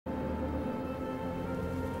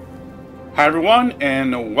Hi everyone,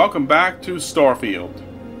 and welcome back to Starfield.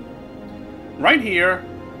 Right here,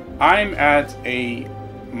 I'm at a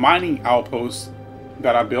mining outpost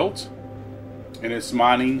that I built, and it's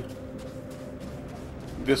mining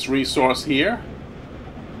this resource here,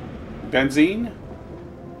 benzene.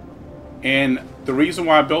 And the reason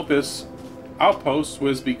why I built this outpost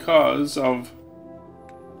was because of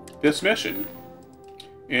this mission.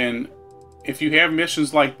 And if you have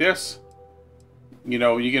missions like this, you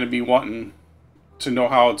know, you're going to be wanting to know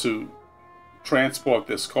how to transport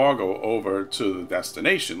this cargo over to the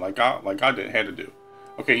destination, like I had to do.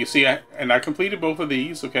 Okay, you see, I completed both of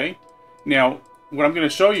these. Okay, now what I'm going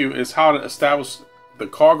to show you is how to establish the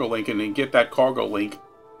cargo link and then get that cargo link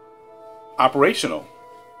operational.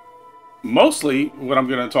 Mostly, what I'm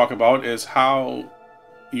going to talk about is how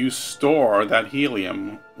you store that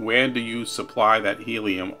helium. Where do you supply that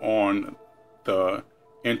helium on the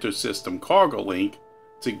intersystem cargo link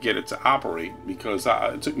to get it to operate, because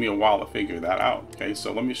it took me a while to figure that out. Okay,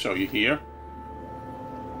 so let me show you here.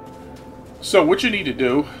 So what you need to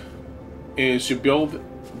do is you build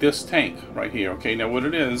this tank right here. Okay, now what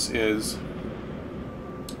it is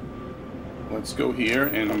let's go here,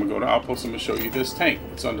 and I'm gonna go to outpost. I'm gonna show you this tank.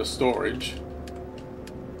 It's under storage.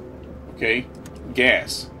 Okay,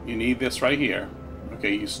 gas. You need this right here.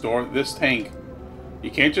 Okay, you store this tank.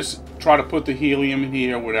 You can't just try to put the helium in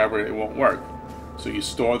here or whatever, it won't work. So you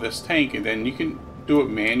store this tank, and then you can do it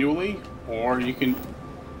manually, or you can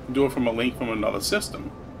do it from a link from another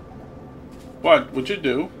system. But what you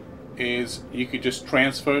do is you could just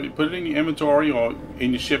transfer it, put it in your inventory or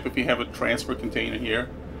in your ship if you have a transfer container here,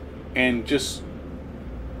 and just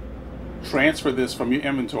transfer this from your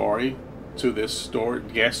inventory to this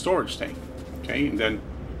gas storage tank. Okay, and then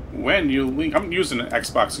when you link, I'm using an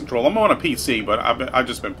Xbox controller. I'm on a PC, but I've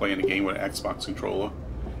just been playing the game with an Xbox controller.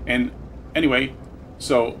 And anyway,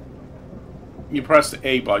 so you press the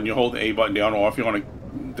A button, you hold the A button down, or if you want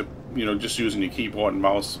to, you know, just using your keyboard and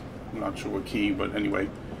mouse. I'm not sure what key, but anyway,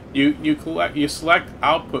 you select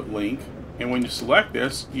output link, and when you select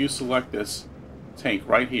this, you select this tank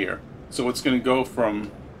right here. So it's going to go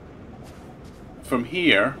from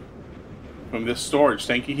here, from this storage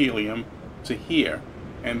tank of helium to here,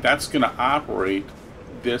 and that's going to operate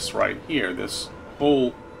this right here, this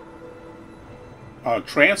whole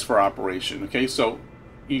transfer operation. Okay, so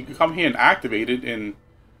you can come here and activate it, and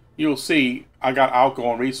you'll see I got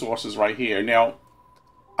outgoing resources right here. Now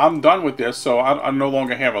I'm done with this, so I no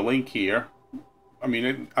longer have a link here. I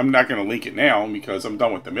mean, I'm not going to link it now because I'm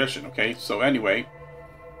done with the mission. Okay, so anyway,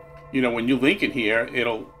 you know, when you link it here,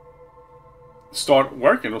 it'll start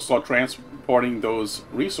working. It'll start transporting those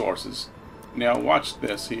resources. Now watch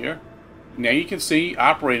this here. Now you can see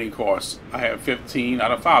operating costs. I have 15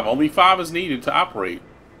 out of 5. Only 5 is needed to operate.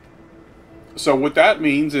 So what that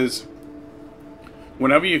means is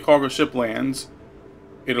whenever your cargo ship lands,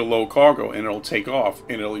 it'll load cargo and it'll take off,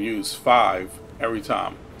 and it'll use 5 every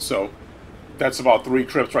time. So that's about 3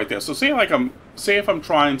 trips right there. So say if I'm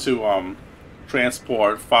trying to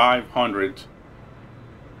transport 500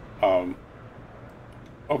 of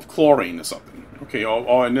chlorine or something. Okay,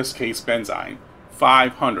 or in this case benzene.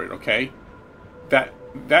 500, okay?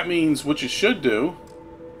 That means what you should do,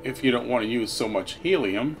 if you don't want to use so much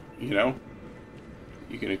helium, you know,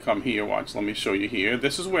 you're going to come here. Watch, let me show you here.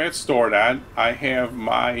 This is where it's stored at. I have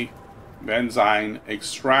my benzene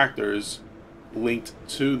extractors linked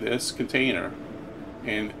to this container,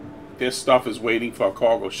 and this stuff is waiting for a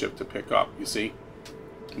cargo ship to pick up, you see?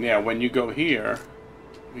 Now, when you go here,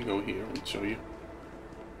 let me show you.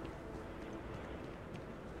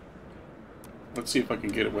 Let's see if I can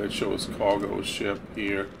get it where it shows cargo ship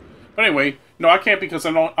here. But anyway, no, I can't because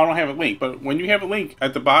I don't have a link. But when you have a link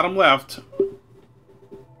at the bottom left,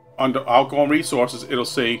 under outgoing resources, it'll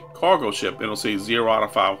say cargo ship. It'll say 0 out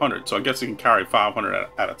of 500. So I guess it can carry 500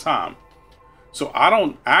 at a time. So I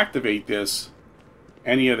don't activate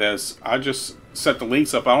any of this. I just set the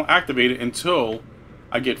links up. I don't activate it until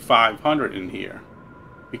I get 500 in here.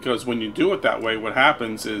 Because when you do it that way, what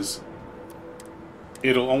happens is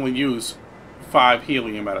it'll only use 5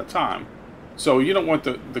 helium at a time. So you don't want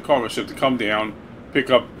the cargo ship to come down, pick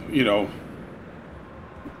up, you know,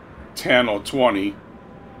 10 or 20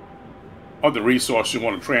 of the resource you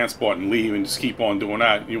want to transport and leave, and just keep on doing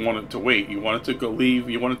that. You want it to wait. You want it to go leave.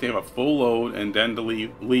 You want it to have a full load, and then to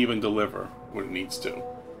leave and deliver what it needs to.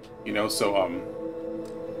 You know, so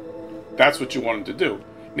that's what you want it to do.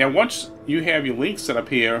 Now, once you have your link set up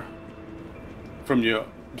here from your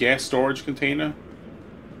gas storage container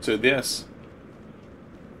to this,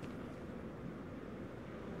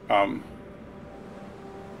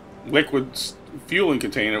 liquid fueling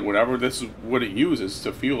container, whatever. This is what it uses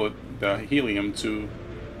to fuel it, the helium, to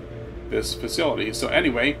this facility. So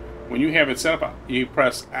anyway, when you have it set up, you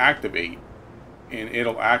press activate, and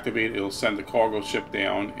it'll activate. It'll send the cargo ship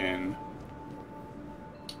down, and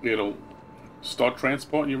it'll start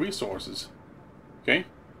transporting your resources. Okay,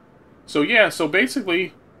 so yeah, so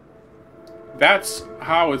basically that's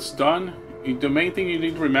how it's done. The main thing you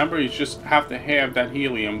need to remember is just have to have that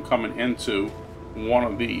helium coming into one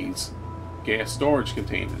of these gas storage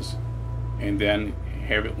containers, and then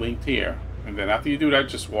have it linked here. And then after you do that,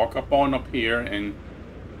 just walk up here and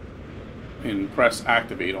press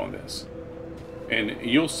activate on this, and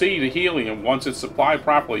you'll see the helium. Once it's supplied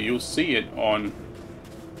properly, you'll see it on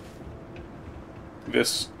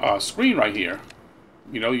this screen right here.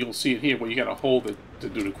 You know, you'll see it here where you gotta hold it to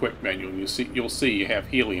do the quick menu, and you'll see you have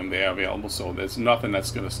helium there available, so there's nothing that's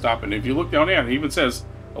going to stop it. And if you look down there, it even says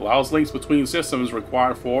allows links between systems,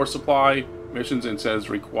 require for supply missions, and says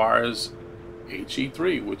requires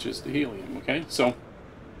He3, which is the helium. Okay, so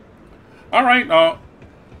all right,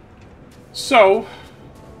 so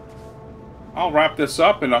I'll wrap this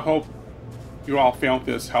up, and I hope you all found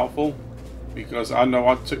this helpful, because I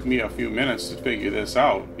know it took me a few minutes to figure this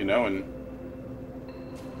out, you know,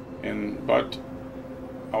 but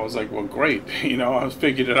I was like, well, great, you know, I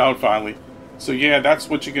figured it out finally. So yeah, that's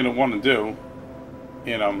what you're gonna want to do.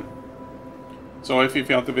 And so if you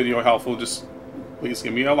found the video helpful, just please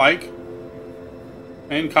give me a like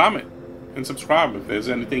and comment and subscribe. If there's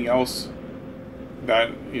anything else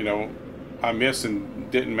that, you know, I missed and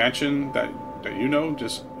didn't mention that you know,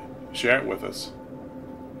 just share it with us.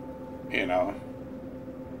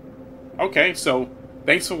 Okay, so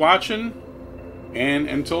thanks for watching, and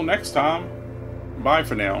until next time, bye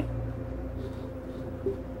for now.